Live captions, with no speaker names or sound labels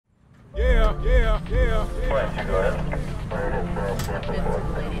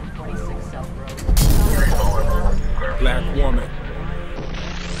Black woman.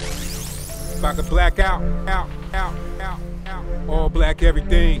 About to black out. All black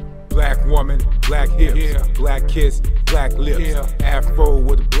everything. Black woman, black hips, black kiss, black lips, afro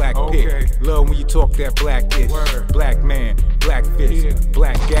with a black pick. Love when you talk that Blackish. Black man, black fist,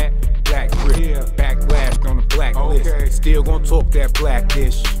 black gat, black grip, backlashed on the black list. Still gonna talk that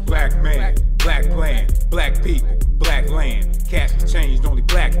Blackish. Black man, black plan, black people, black land. Cash changed, only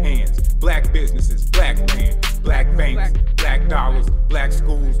black hands. Black businesses, black man, black banks, black dollars, black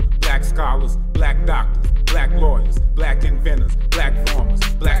schools, black scholars, black doctors, black lawyers, black inventors, black farmers,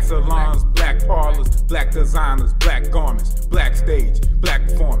 black salons, black parlors, black designers, black garments, black stage, black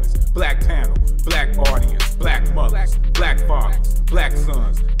performance, black panel, black audience, black mothers, black fathers, black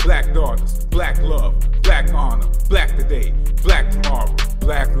sons, black daughters, black love, black honor, black today, black tomorrow,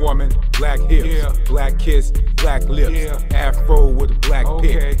 black woman, black hips, black kiss, black lips, afro with a black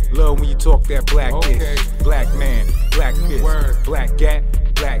pick. Love when you talk that Blackish. Black man, black fist, black gat,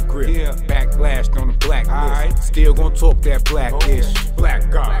 black grip, backlashed on the black list. Still gonna talk that Blackish. Black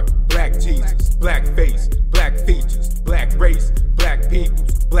God, black Jesus, black face, black features,